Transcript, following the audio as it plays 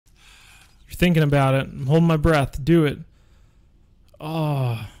thinking about it. I'm holding my breath. Do it.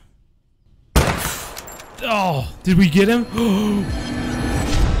 Oh. Oh, did we get him?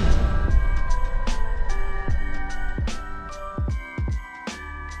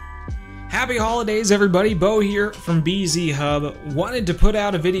 Happy holidays, everybody. Bo here from BZHub. Wanted to put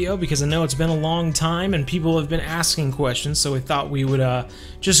out a video because I know it's been a long time and people have been asking questions, so we thought we would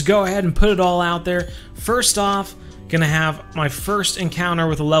just go ahead and put it all out there. First off, gonna have my first encounter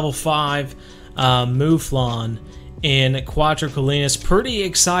with a level 5 Mouflon in Cuatro Colinas. Pretty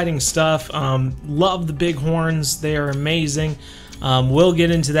exciting stuff. Love the big horns. They are amazing. We'll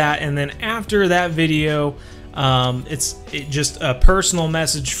get into that, and then after that video, it's just a personal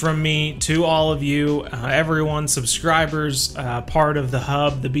message from me to all of you, everyone, subscribers, part of the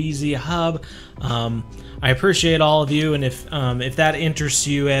hub, the BZHub. I appreciate all of you, and if that interests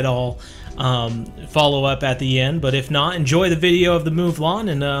you at all, follow up at the end. But if not, enjoy the video of the Mouflon,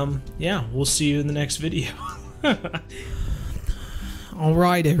 and yeah, we'll see you in the next video.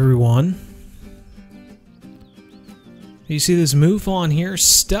 Alright, everyone. You see this Mouflon here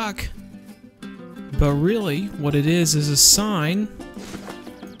stuck. But really, what it is a sign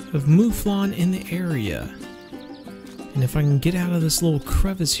of Mouflon in the area. And if I can get out of this little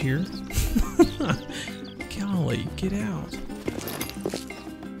crevice here... Golly, get out.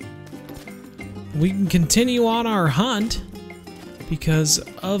 We can continue on our hunt because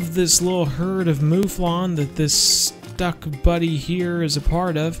of this little herd of Mouflon that this stuck buddy here is a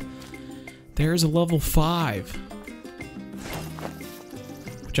part of. There's a level 5.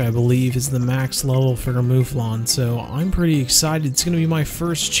 Which I believe is the max level for a Mouflon, so I'm pretty excited. It's going to be my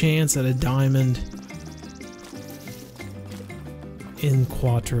first chance at a diamond in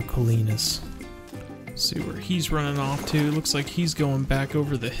Cuatro Colinas. See where he's running off to. Looks like he's going back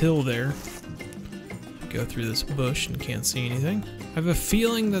over the hill there. Go through this bush and can't see anything. I have a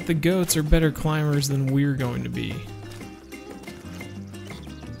feeling that the goats are better climbers than we're going to be.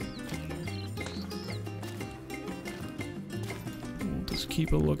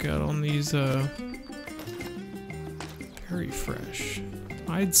 Keep a lookout on these, very fresh.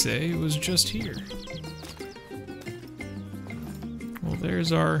 I'd say it was just here. Well,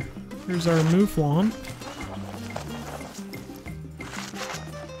 there's our Mouflon.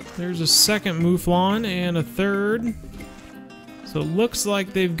 There's a second Mouflon and a third. So it looks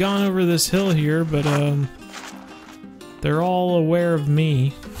like they've gone over this hill here, but they're all aware of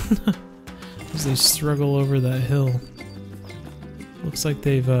me as they struggle over that hill. Looks like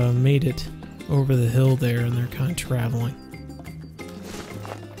they've made it over the hill there and they're kind of traveling.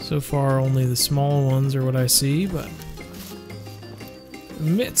 So far only the small ones are what I see, but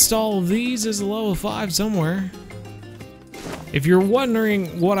amidst all of these is a level 5 somewhere. If you're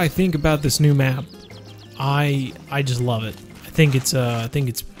wondering what I think about this new map, I just love it. I think it's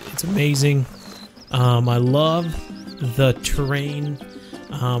amazing. I love the terrain.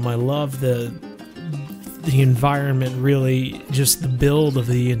 I love the environment, really, just the build of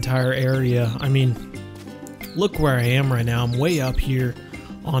the entire area. I mean, look where I am right now. I'm way up here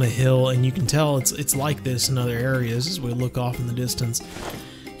on a hill, and you can tell it's like this in other areas as we look off in the distance.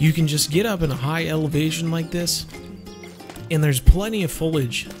 You can just get up in a high elevation like this, and there's plenty of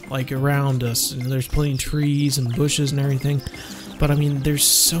foliage like around us, and there's plenty of trees and bushes and everything. But I mean, there's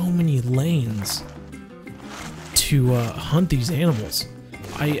so many lanes to hunt these animals.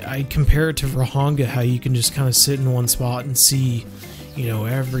 I compare it to Rahanga, how you can just kind of sit in one spot and see, you know,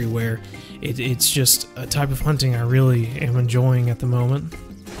 everywhere. It's just a type of hunting I really am enjoying at the moment.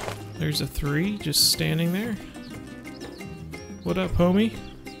 There's a 3 just standing there. What up, homie?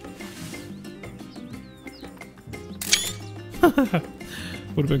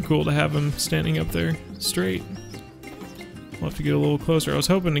 Would have been cool to have him standing up there straight. We'll have to get a little closer. I was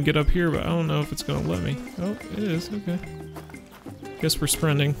hoping to get up here, but I don't know if it's going to let me. Oh, it is. Okay. Guess we're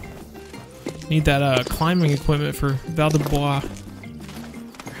sprinting. Need that climbing equipment for Val de Bois,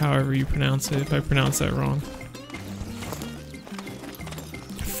 or however you pronounce it, if I pronounce that wrong.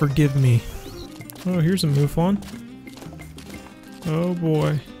 Forgive me. Oh, here's a Mouflon. Oh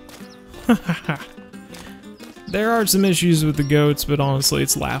boy. There are some issues with the goats, but honestly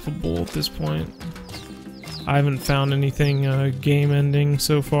it's laughable at this point. I haven't found anything game ending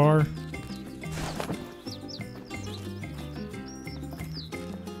so far.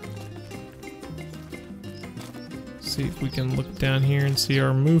 See if we can look down here and see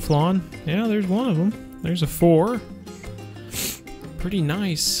our Mouflon. Yeah, there's one of them. There's a 4. Pretty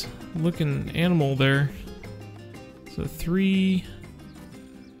nice looking animal there. So 3.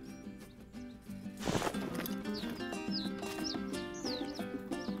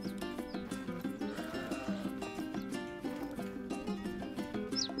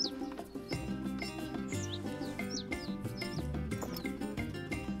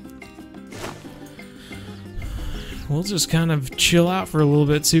 we'll just kind of chill out for a little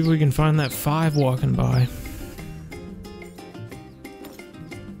bit, see if we can find that 5 walking by.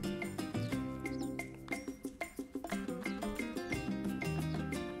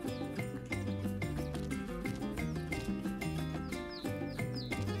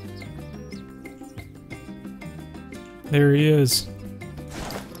 There he is.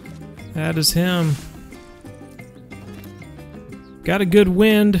 That is him. Got a good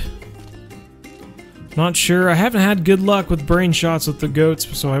wind. Not sure. I haven't had good luck with brain shots with the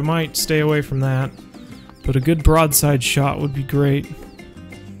goats, so I might stay away from that. But a good broadside shot would be great.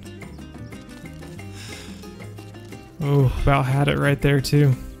 Oh, about had it right there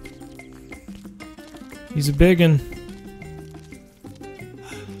too. He's a big one.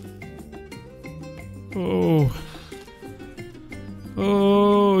 Oh.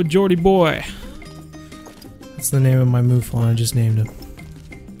 Oh, Jordy boy. That's the name of my Mouflon. I just named him.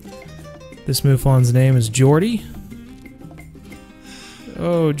 This Mouflon's name is Jordy.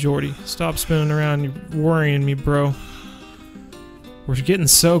 Oh, Jordy. Stop spinning around. You're worrying me, bro. We're getting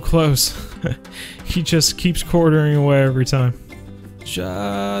so close. He just keeps quartering away every time.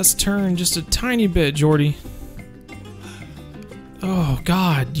 Just turn just a tiny bit, Jordy. Oh,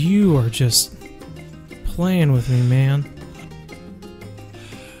 God. You are just playing with me, man.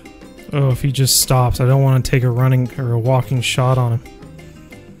 Oh, if he just stops, I don't want to take a running or a walking shot on him.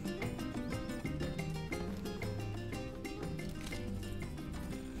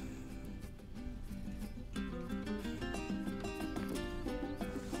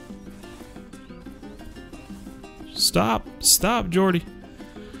 Stop! Stop, Jordy!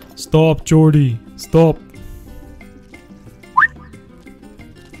 Stop, Jordy! Stop!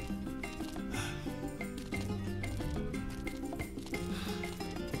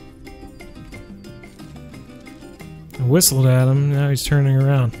 I whistled at him, now he's turning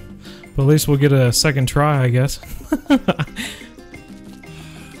around. But at least we'll get a second try, I guess. You're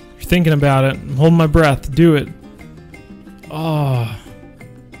thinking about it. I'm holding my breath. Do it. Oh.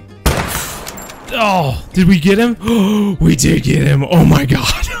 Oh, did we get him? Oh, we did get him. Oh my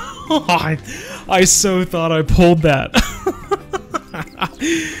god. I so thought I pulled that.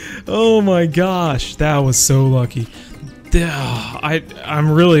 Oh my gosh, that was so lucky.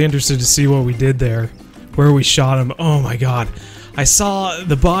 I'm really interested to see what we did there. Where we shot him. Oh my god. I saw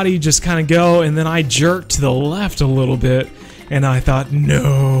the body just kind of go, and then I jerked to the left a little bit, and I thought,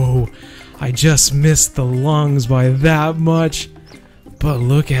 no, I just missed the lungs by that much. But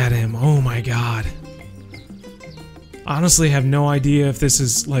look at him. Oh my god. Honestly, have no idea if this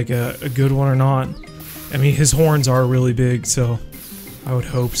is like a good one or not. I mean, his horns are really big, so I would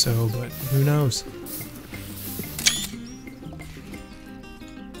hope so, but who knows?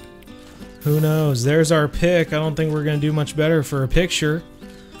 Who knows? There's our pick. I don't think we're going to do much better for a picture.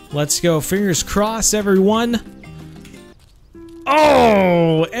 Let's go. Fingers crossed, everyone.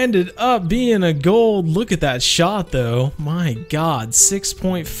 Oh! Ended up being a gold. Look at that shot, though. My god.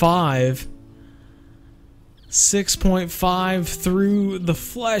 6.5. 6.5 through the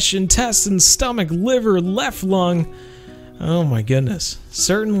flesh, intestines, stomach, liver, left lung. Oh my goodness.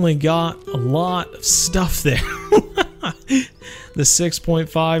 Certainly got a lot of stuff there. The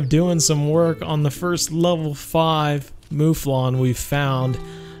 6.5 doing some work on the first level 5 Mouflon we've found.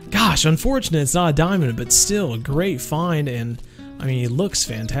 Gosh, unfortunate it's not a diamond, but still a great find, and I mean, it looks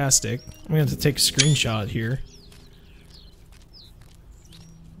fantastic. I'm gonna have to take a screenshot here.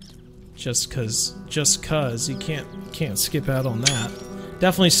 Just cause you can't skip out on that.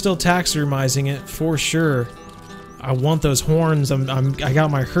 Definitely still taxidermizing it for sure. I want those horns. I got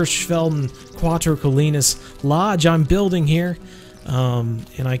my Hirschfelden Cuatro Colinas lodge I'm building here,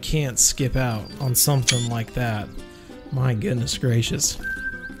 and I can't skip out on something like that. My goodness gracious.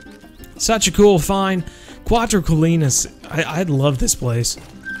 Such a cool find. Cuatro Colinas. I love this place.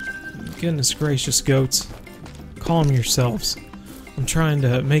 Goodness gracious, goats. Calm yourselves. I'm trying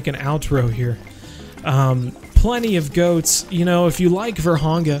to make an outro here. Plenty of goats. You know, if you like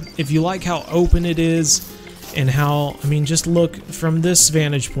Verhanga, if you like how open it is, and how, I mean, just look from this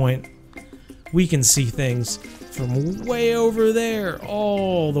vantage point. We can see things from way over there,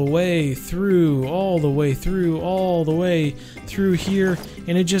 all the way through, all the way through, all the way through here,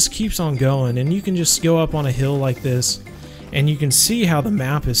 and it just keeps on going. And you can just go up on a hill like this, and you can see how the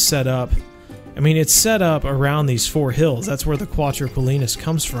map is set up. I mean, it's set up around these 4 hills. That's where the Cuatro Colinas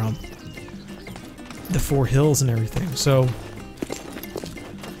comes from. The 4 hills and everything. So,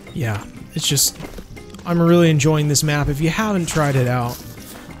 yeah, it's just, I'm really enjoying this map. If you haven't tried it out,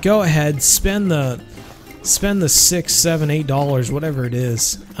 go ahead, spend the $6, $7, $8, whatever it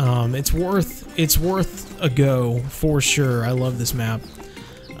is. It's worth a go for sure. I love this map.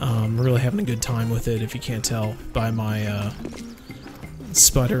 Really having a good time with it, if you can't tell by my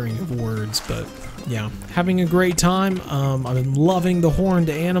sputtering of words. But yeah, having a great time. I've been loving the horned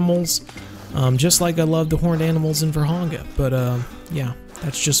animals, just like I love the horned animals in Verhanga. But yeah,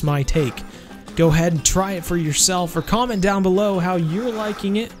 that's just my take. Go ahead and try it for yourself, or comment down below how you're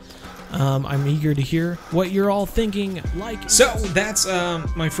liking it. I'm eager to hear what you're all thinking. So that's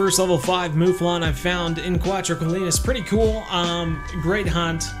my first level 5 Mouflon I've found in Cuatro Colinas. Pretty cool. Great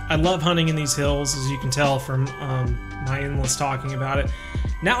hunt. I love hunting in these hills, as you can tell from my endless talking about it.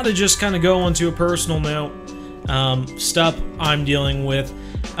 Now to just kind of go onto a personal note, stuff I'm dealing with.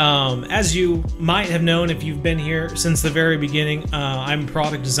 As you might have known if you've been here since the very beginning, I'm a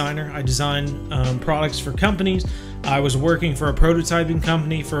product designer. I design products for companies. I was working for a prototyping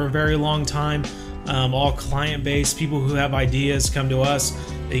company for a very long time, all client-based. People who have ideas come to us.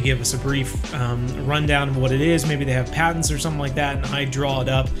 They give us a brief rundown of what it is. Maybe they have patents or something like that, and I draw it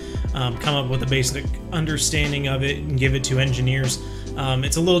up, come up with a basic understanding of it, and give it to engineers.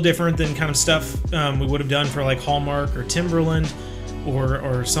 It's a little different than kind of stuff we would have done for like Hallmark or Timberland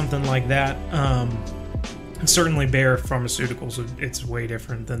or something like that. And certainly Bayer Pharmaceuticals, it's way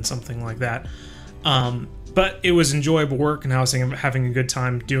different than something like that. But it was enjoyable work, and I was having a good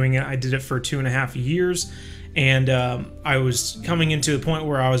time doing it. I did it for 2.5 years, and I was coming into the point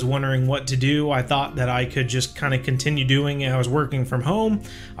where I was wondering what to do. I thought that I could just kind of continue doing it. I was working from home.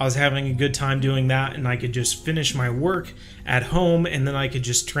 I was having a good time doing that, and I could just finish my work at home, and then I could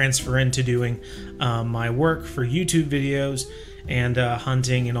just transfer into doing my work for YouTube videos and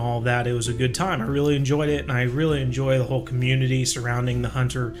hunting and all of that. It was a good time. I really enjoyed it, and I really enjoy the whole community surrounding the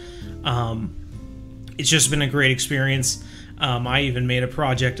hunter. It's just been a great experience. I even made a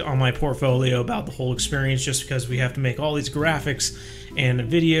project on my portfolio about the whole experience, just because we have to make all these graphics and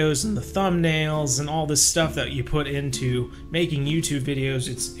videos and the thumbnails and all this stuff that you put into making YouTube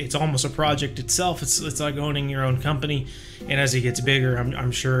videos. It's almost a project itself. It's like owning your own company, and as it gets bigger,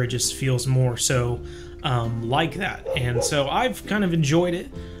 I'm sure it just feels more so like that. And so I've kind of enjoyed it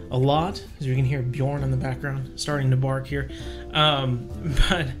a lot, as you can hear Bjorn in the background starting to bark here.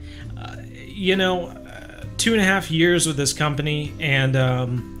 But you know, 2.5 years with this company, and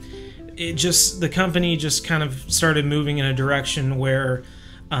the company just kind of started moving in a direction where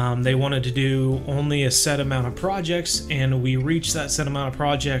they wanted to do only a set amount of projects, and we reached that set amount of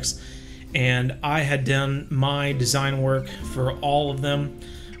projects, and I had done my design work for all of them.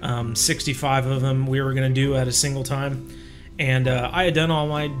 65 of them we were going to do at a single time, and I had done all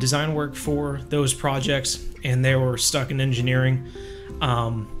my design work for those projects, and they were stuck in engineering.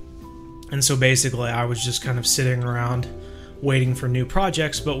 And so basically I was just kind of sitting around waiting for new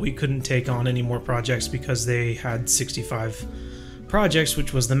projects, but we couldn't take on any more projects because they had 65 projects,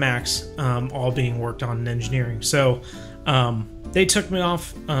 which was the max, all being worked on in engineering. So they took me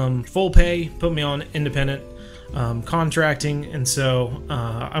off full pay, put me on independent contracting, and so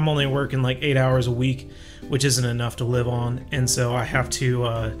I'm only working like 8 hours a week, which isn't enough to live on, and so I have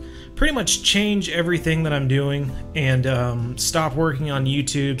to pretty much change everything that I'm doing, and stop working on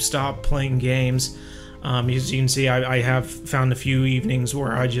YouTube, stop playing games. As you can see, I have found a few evenings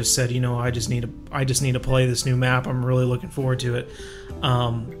where I just said, you know, I just need to play this new map. I'm really looking forward to it.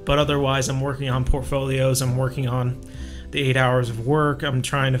 But otherwise, I'm working on portfolios. I'm working on the 8 hours of work. I'm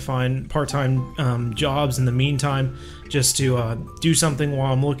trying to find part-time jobs in the meantime, just to do something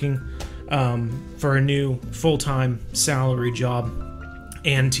while I'm looking for a new full-time salary job.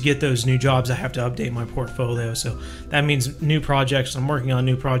 And to get those new jobs, I have to update my portfolio. So that means new projects. I'm working on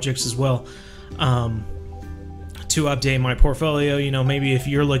new projects as well to update my portfolio. You know, maybe if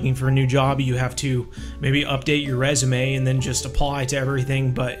you're looking for a new job, you have to maybe update your resume and then just apply to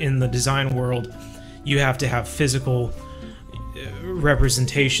everything. But in the design world, you have to have physical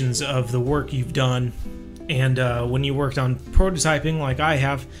representations of the work you've done. And when you worked on prototyping like I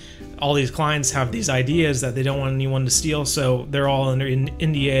have, all these clients have these ideas that they don't want anyone to steal, so they're all under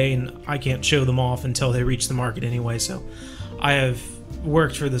NDA, and I can't show them off until they reach the market anyway. So I have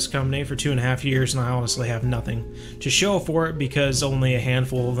worked for this company for 2.5 years, and I honestly have nothing to show for it because only a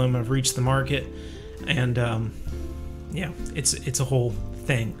handful of them have reached the market. And yeah, it's a whole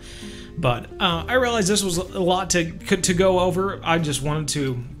thing. But I realized this was a lot to go over. I just wanted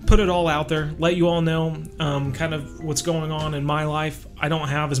to put it all out there, let you all know kind of what's going on in my life. I don't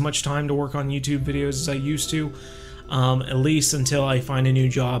have as much time to work on YouTube videos as I used to, at least until I find a new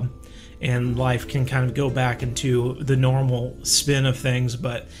job and life can kind of go back into the normal spin of things.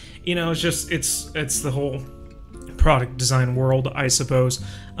 But you know, it's the whole product design world, I suppose.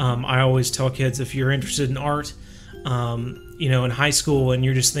 I always tell kids, if you're interested in art, you know, in high school, and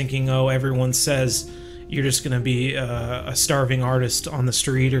you're just thinking, oh, everyone says, you're just going to be a starving artist on the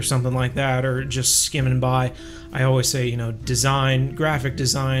street or something like that, or just skimming by. I always say, you know, design, graphic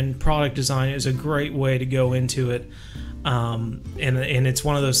design, product design is a great way to go into it. And it's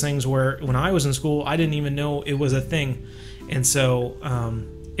one of those things where when I was in school, I didn't even know it was a thing. And so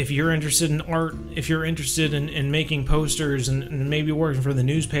if you're interested in art, if you're interested in making posters and maybe working for the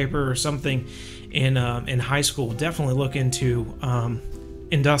newspaper or something in high school, definitely look into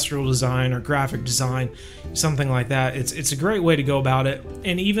industrial design or graphic design, something like that. It's a great way to go about it.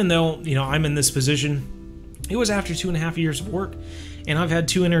 And even though, you know, I'm in this position, it was after 2.5 years of work, and I've had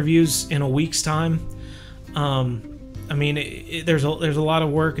 2 interviews in a week's time. I mean, there's a lot of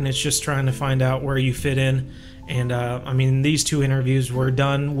work, and it's just trying to find out where you fit in. And I mean, these 2 interviews were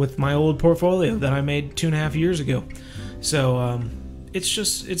done with my old portfolio that I made 2.5 years ago. So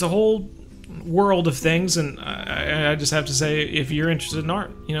it's a whole world of things, and I just have to say, if you're interested in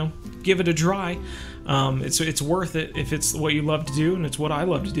art, you know, give it a try. It's worth it if it's what you love to do, and it's what I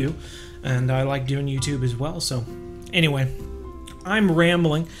love to do, and I like doing YouTube as well. So anyway, I'm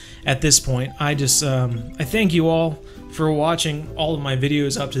rambling at this point. I just I thank you all for watching all of my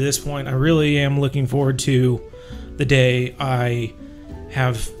videos up to this point. I really am looking forward to the day I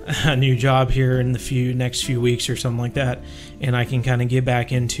have a new job here in the next few weeks or something like that, and I can kind of get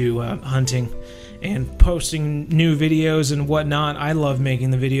back into hunting and posting new videos and whatnot. I love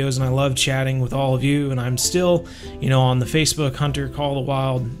making the videos, and I love chatting with all of you, and I'm still, you know, on the Facebook Hunter Call the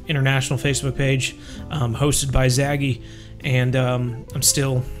Wild International Facebook page, hosted by Zaggy, and I'm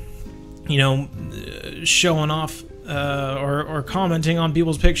still, you know, showing off or commenting on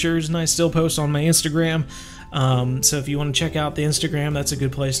people's pictures, and I still post on my Instagram. So if you want to check out the Instagram, that's a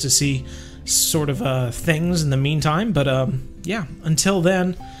good place to see sort of things in the meantime. But yeah, until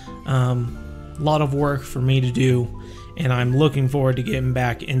then, a lot of work for me to do, and I'm looking forward to getting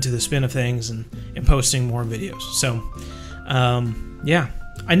back into the spin of things and posting more videos. So yeah,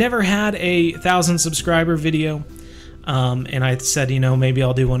 I never had a 1,000 subscriber video, and I said, you know, maybe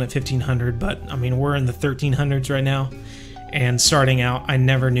I'll do one at 1,500, but I mean, we're in the 1,300s right now. And starting out, I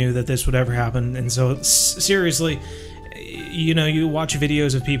never knew that this would ever happen. And so, seriously, you know, you watch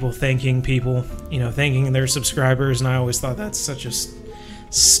videos of people thanking people, you know, thanking their subscribers, and I always thought that's such a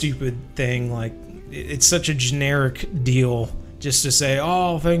stupid thing. Like, it's such a generic deal just to say,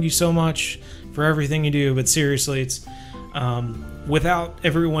 oh, thank you so much for everything you do. But seriously, it's without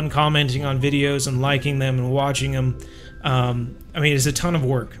everyone commenting on videos and liking them and watching them, I mean, it's a ton of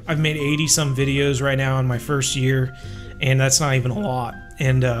work. I've made 80-some videos right now in my first year, and that's not even a lot.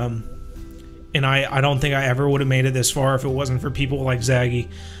 And I don't think I ever would have made it this far if it wasn't for people like Zaggy,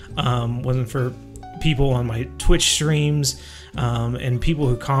 wasn't for people on my Twitch streams, and people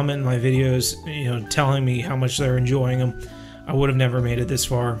who comment in my videos, you know, telling me how much they're enjoying them. I would have never made it this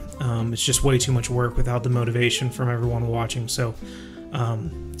far. It's just way too much work without the motivation from everyone watching. So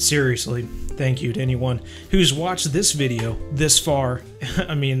seriously, thank you to anyone who's watched this video this far.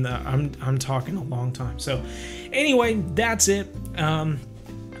 I mean, I'm talking a long time. So anyway, that's it.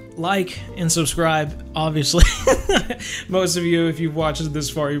 Like and subscribe, obviously. Most of you, if you've watched it this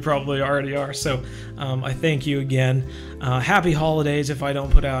far, you probably already are. So I thank you again. Happy holidays if I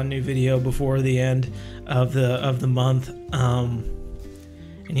don't put out a new video before the end of the month. And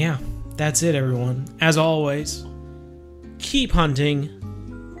yeah, that's it, everyone. As always, keep hunting,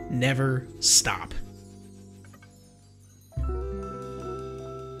 never stop.